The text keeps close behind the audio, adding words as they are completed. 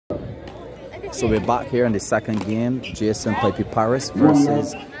So we're back here in the second game. Jason Parris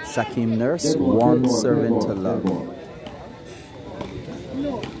versus Shakeem Nurse. 1 serving to love.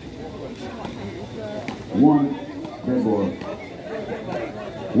 1 dead ball.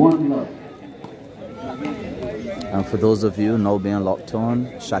 1 love. And for those of you now being locked on,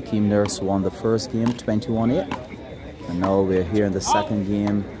 Shakeem Nurse won the first game 21-8. And now we're here in the second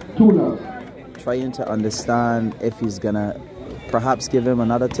game, 2 love. trying to understand if he's gonna perhaps give him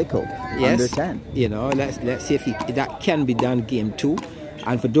another tickle. Yes, under 10. You know, let's see if that can be done game 2.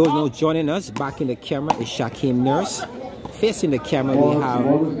 And for those now joining us, back in the camera is Shakeem Nurse. Facing the camera we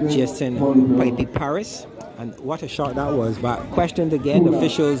have Jason Parris. And what a shot that was. But questioned again, the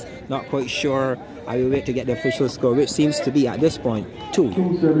officials not quite sure. I will wait to get the official score, which seems to be at this point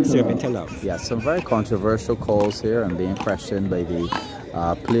 2 serving to love. Yeah, some very controversial calls here and being questioned by the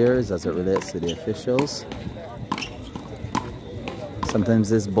players as it relates to the officials. Sometimes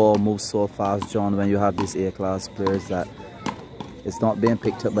this ball moves so fast, John, when you have these A-class players that it's not being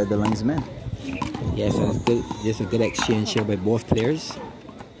picked up by the linesmen. Yes, and it's good. There's a good exchange here by both players.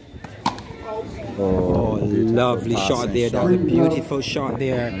 Oh, lovely shot there. That was a beautiful shot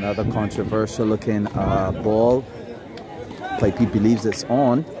there. Another controversial looking ball. Pipey believes it's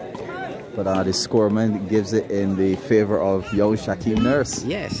on, but the scoreman gives it in the favor of young Shakeem Nurse.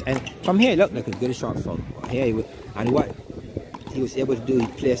 Yes, and from here, look like a good shot from here. And what he was able to do, he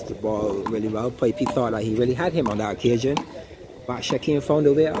placed the ball really well. Pipey thought that he really had him on that occasion, but Shakeem found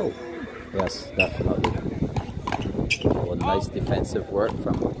a way out. Yes, definitely. Oh, nice defensive work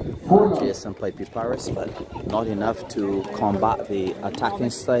from Jason Parris, but not enough to combat the attacking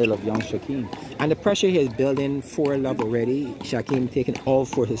style of young Shakeem. And the pressure here is building 4 love already. Shakeem taking all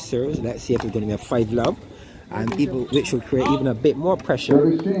 4 his serves. Let's see if it's going to be a 5 love, and people, which will create even a bit more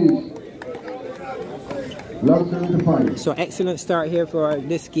pressure. So excellent start here for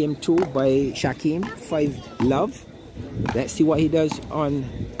this game 2 by Shakeem. 5 love. Let's see what he does on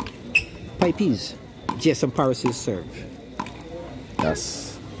Pipey's Jason Parris' serve.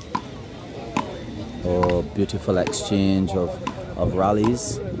 Yes. Oh, beautiful exchange of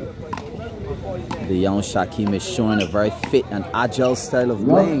rallies. The young Shakeem is showing a very fit and agile style of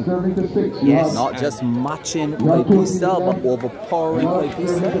playing. Yes. Not just matching Pipey's style, but overpowering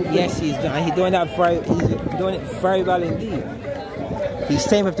Pipey's style. Yes, he's doing that it very well indeed. He's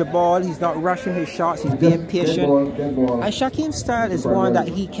staying with the ball, he's not rushing his shots, he's being patient. And Shakeem's style is one that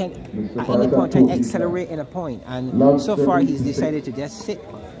he can at any point in time accelerate in a point. And so far he's decided to just sit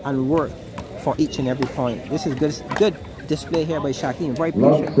and work for each and every point. This is good display here by Shakeem, very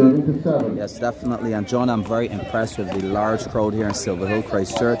patient. Yes, definitely. And John, I'm very impressed with the large crowd here in Silver Hill,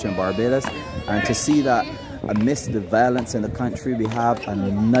 Christchurch in Barbados. And to see that amidst the violence in the country, we have a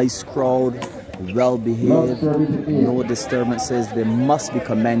nice crowd, well behaved, no disturbances. They must be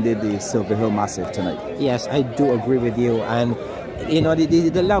commended, the Silver Hill Massive tonight. Yes, I do agree with you. And you know,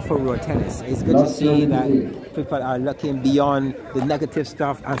 the love for road tennis, it's good to see that people are looking beyond the negative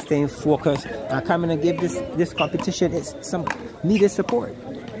stuff and staying focused and coming and give this competition some needed support.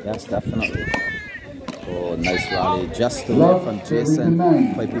 Yes, definitely. Oh, nice rally just away from Jason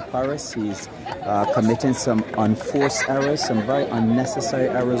Parris. He's committing some unforced errors, some very unnecessary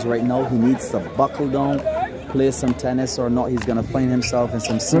errors right now. He needs to buckle down, play some tennis, or not he's going to find himself in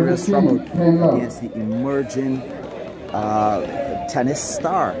some serious trouble against the emerging tennis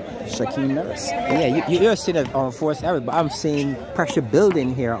star, Shakeem Nurse. Yeah, you're seeing an unforced error, but I'm seeing pressure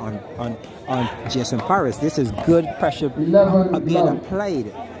building here on Jason Parris. This is good pressure being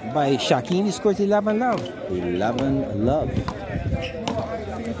applied by Shakeem. He scores 11 love. 11 love.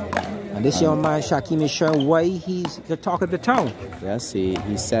 And this young man, Shakeem, is showing why he's the talk of the town. Yes, he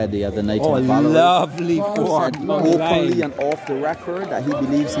said the other night. Oh, lovely form. Openly and off the record that he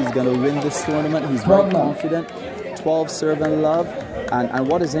believes he's going to win this tournament. He's very confident. 12 serving love. And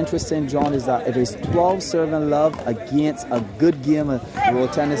what is interesting, John, is that it is 12 serving love against a good game of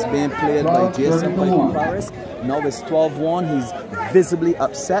road tennis being played by Jason Parris. Now it's 12-1. He's visibly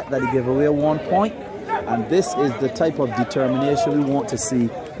upset that he gave away 1 point. And this is the type of determination we want to see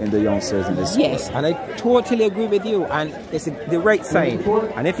in the youngsters in this sport. Yes, and I totally agree with you. And it's the right side.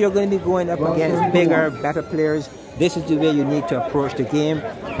 And if you're going to be going up against bigger, better players, this is the way you need to approach the game.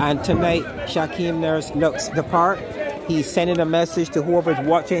 And tonight, Shakeem Nurse looks the part. He's sending a message to whoever's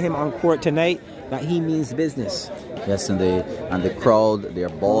watching him on court tonight that he means business. Yes, and the crowd, they're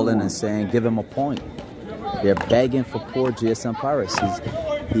bawling and saying, give him a point. They're begging for poor Jason Parris.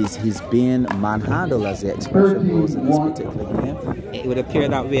 He's being manhandled, as the expression goes, in this particular game. It would appear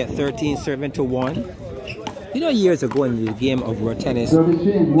that we're at 13 serving to 1. You know, years ago in the game of road tennis,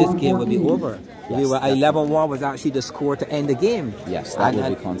 this game would be over. Yes, We were 11-1 was actually the score to end the game. Yes, that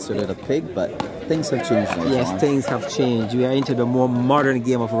would be considered a pig, but things have changed now. Yes, John. things have changed. We are into the more modern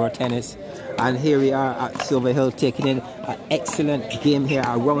game of road tennis. And here we are at Silver Hill taking in an excellent game here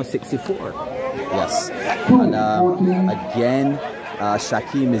at round 64. Yes, and again,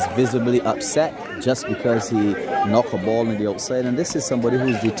 Shakeem is visibly upset just because he knocked a ball in the outside, and this is somebody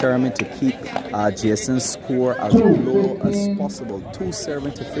who's determined to keep Jason's score as low as possible,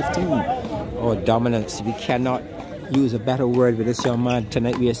 2-7-15. Oh, dominance. We cannot use a better word with this young man.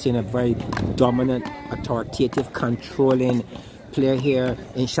 Tonight we are seeing a very dominant, authoritative, controlling player here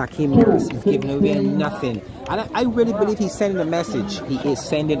in Shakeem Parris. He's giving away nothing. And I really believe he's sending a message. He is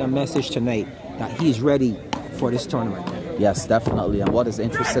sending a message tonight that he's ready for this tournament. Yes, definitely. And what is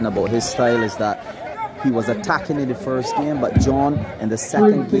interesting about his style is that he was attacking in the first game, but John, in the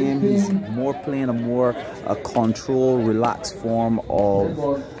second game, he's more playing a more controlled, relaxed form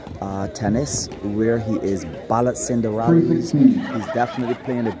of tennis, where he is balancing the rallies. He's definitely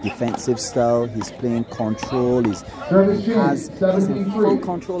playing a defensive style. He's playing control. He's in full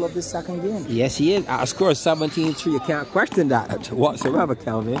control of the second game. Yes, he is. I scored 17-3. You can't question that whatsoever,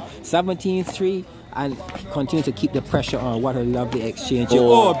 Calvin. 17-3. And continue to keep the pressure on. What a lovely exchange.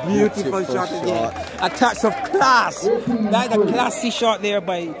 Oh, beautiful shot again. A touch of class. That's a classy shot there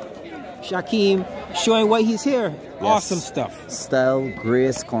by Shakeem, showing why he's here. Yes. Awesome stuff. Style,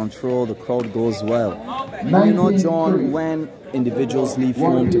 grace, control, the crowd goes well. You know, John, when individuals leave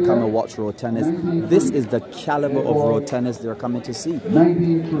home to come and watch road tennis, this is the caliber of road tennis they're coming to see.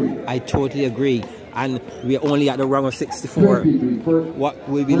 I totally agree. And we're only at the round of 64. What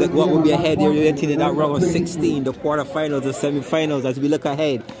will be ahead there in that round of 16, the quarterfinals, the semi-finals, as we look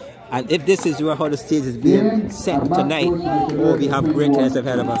ahead. And if this is how the stage is being set tonight, oh, we have great tennis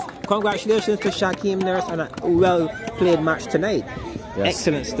ahead of us. Congratulations to Shakeem Parris on a well-played match tonight. Yes.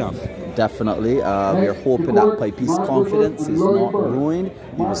 Excellent stuff. Definitely. We're hoping that Pipe's confidence is not ruined.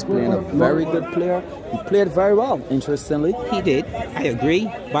 He was playing a very good player. He played very well, interestingly. He did. I agree.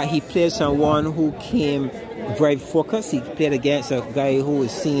 But he played someone who came very focused. He played against a guy who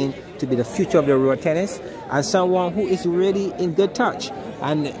is seen to be the future of the road tennis, and someone who is really in good touch.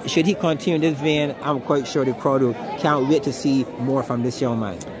 And should he continue in this vein, I'm quite sure the crowd can't wait to see more from this young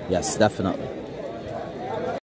man. Yes, definitely.